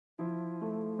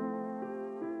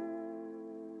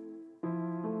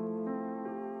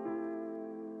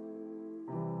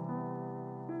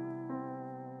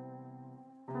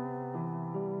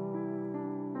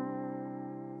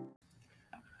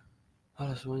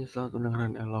Halo semuanya, selamat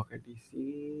mendengarkan Elok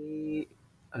edisi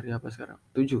hari apa sekarang?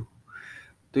 7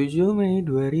 Mei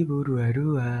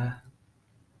 2022.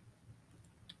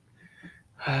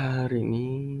 Hari ini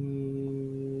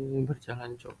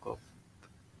berjalan cukup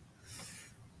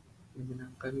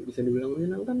menyenangkan. Bisa dibilang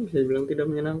menyenangkan, bisa dibilang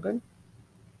tidak menyenangkan.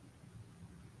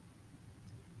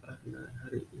 Karena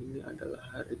hari ini adalah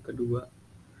hari kedua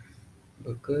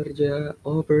bekerja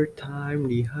overtime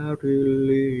di hari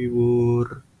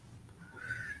libur.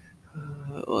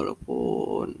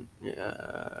 Walaupun ya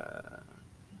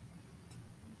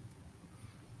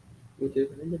gue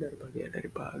ceritain aja dari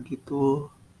pagi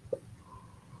tuh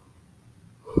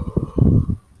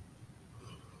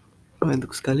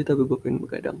ngantuk sekali, tapi gue pengen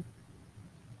begadang.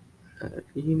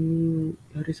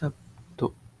 Hari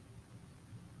Sabtu,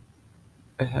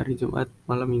 hari Jumat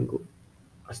malam Minggu.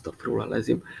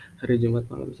 Astagfirullahaladzim. Hari Jumat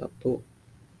malam Sabtu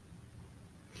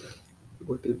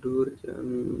gue tidur jam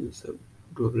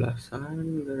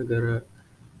 12-an gara-gara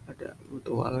ada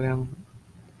mutual yang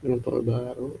mutual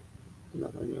baru,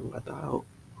 namanya nggak tahu,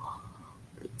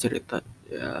 cerita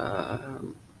ya,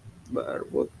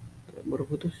 baru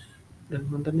putus dan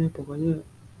mantannya. Pokoknya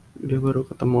dia baru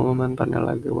ketemu sama mantannya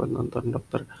lagi buat nonton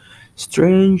Doctor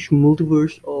Strange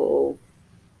Multiverse of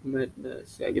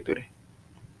Madness, ya gitu deh.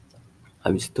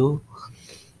 Habis itu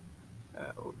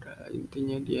udah,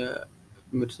 intinya dia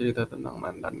bercerita tentang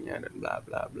mantannya dan bla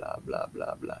bla bla bla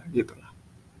bla bla gitulah.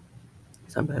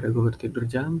 Sampai akhirnya gue bertidur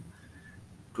jam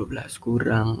 12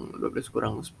 kurang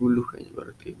 10 kayaknya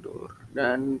baru tidur,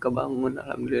 dan kebangun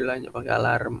alhamdulillahnya pakai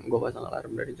alarm. Gue pasang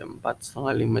alarm dari jam 4,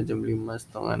 setengah 5, jam 5,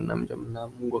 setengah 6, jam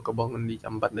 6. Gue kebangun di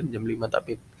jam 4 dan jam 5,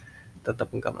 tapi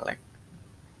tetap nggak melek.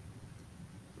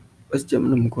 Pas jam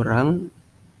 6 kurang,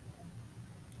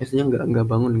 biasanya nggak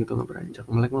bangun gitu, nggak beranjak.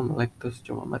 Melek mah melek, terus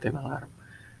cuma matiin alarm.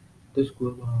 Terus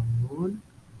gue bangun,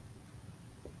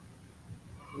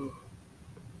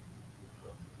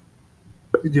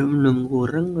 jam 6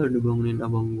 kurang gak dibangunin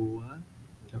abang gua.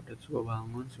 Ya udah, terus gua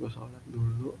bangun, terus gua sholat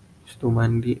dulu, terus tuh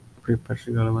mandi, prepare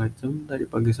segala macem. Tadi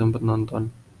pagi sempet nonton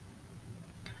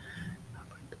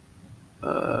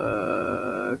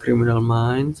Criminal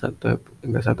Minds,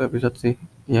 enggak satu episode sih,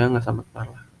 ya nggak sama kelar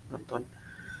lah, nonton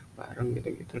bareng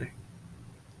gitu deh.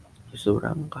 Terus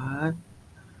berangkat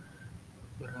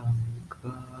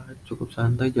cukup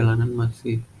santai, jalanan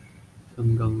masih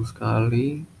senggang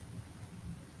sekali.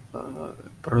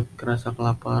 Perut kerasa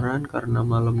kelaparan karena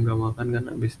malam gak makan kan,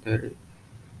 habis dari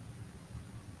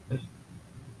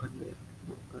makan ya,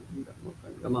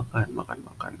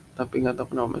 makan, tapi nggak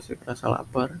tahu kenapa masih kerasa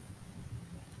lapar.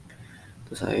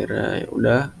 Terus akhirnya ya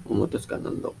udah memutuskan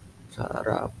untuk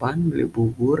sarapan, beli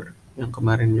bubur yang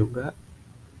kemarin juga,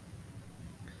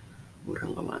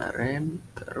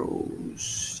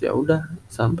 terus ya udah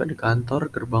sampai di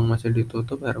kantor, gerbang masih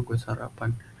ditutup. Akhirnya gue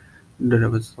sarapan, udah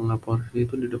dapat setengah porsi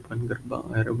itu di depan gerbang.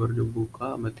 Akhirnya baru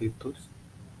dibuka sama Titus,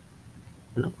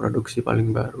 anak produksi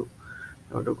paling baru.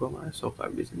 Ya udah gue masuk,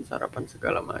 habisin sarapan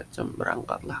segala macam,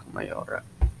 berangkatlah ke Mayora.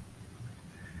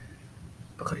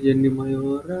 Pekerjaan di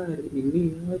Mayora hari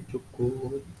ini ya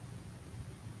cukup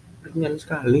ringan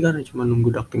sekali, karena cuma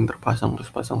nunggu ducting terpasang, terus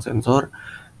pasang sensor,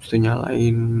 terus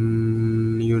nyalain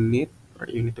unit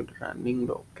udah running,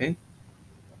 udah oke.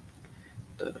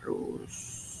 Terus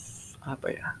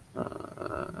apa ya,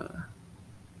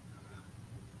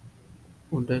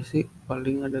 udah sih.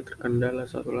 Paling ada terkendala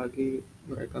satu lagi,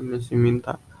 mereka masih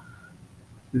minta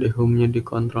dehumnya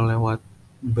dikontrol lewat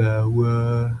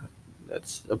bawah.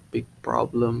 That's a big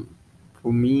problem for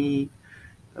me.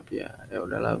 Tapi ya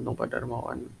udahlah, untung Pak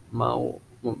Darmawan mau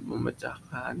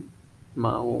memecahkan,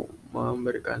 mau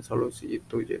memberikan solusi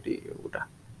itu, jadi udah.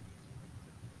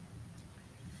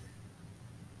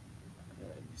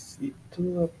 Di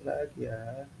situ apa lagi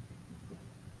ya,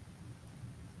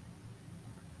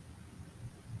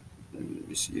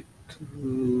 di situ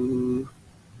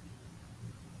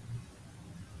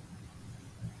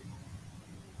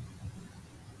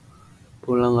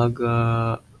pulang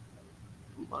agak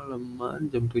malaman,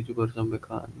 jam 7 baru sampai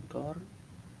kantor.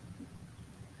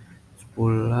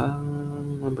 Pulang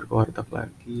mampir ke warteg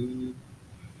lagi,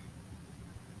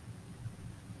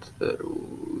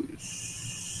 terus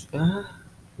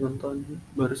nonton.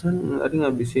 Barusan tadi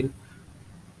ngabisin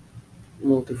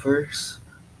Multiverse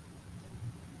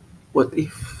What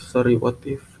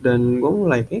If, dan gue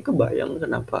mulai kayak kebayang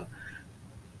kenapa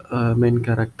main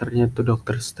karakternya tuh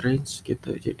Doctor Strange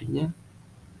gitu. Jadinya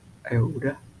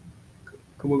udah,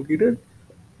 kemungkinan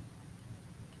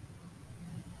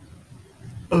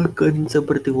akan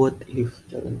seperti What If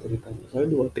jalan ceritanya. Soalnya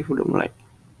di What If udah mulai,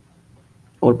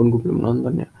 walaupun gue belum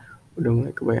nonton ya, udah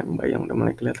mulai kebayang-bayang, udah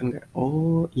mulai kelihatan kayak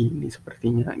oh ini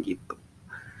sepertinya gitu.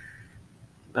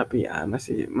 Tapi ya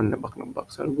masih menebak-nebak,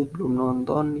 soalnya gue belum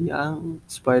nonton yang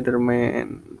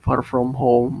Spider-Man Far From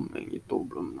Home, yang itu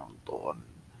belum nonton,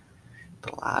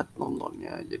 telat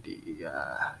nontonnya. Jadi ya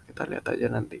kita lihat aja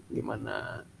nanti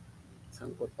gimana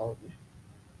sangkut pautnya.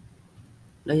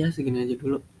 Udah ya segini aja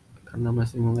dulu, karena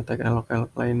masih mau ngetek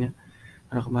elok-elok lainnya,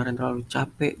 karena kemarin terlalu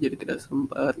capek jadi tidak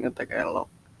sempat ngetek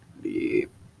elok di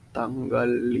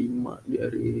tanggal 5 di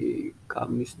hari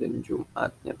Kamis dan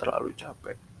Jumatnya terlalu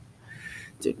capek.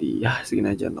 Jadi ya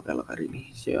segini aja untuk elok hari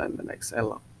ini. See you on the next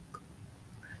elok.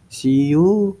 See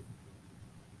you.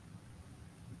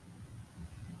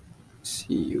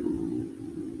 See you.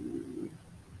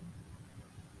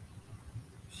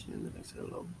 See you on the next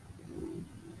elok.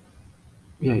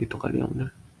 Ya itu kali yang benar.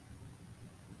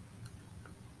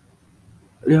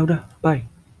 Ya udah, bye.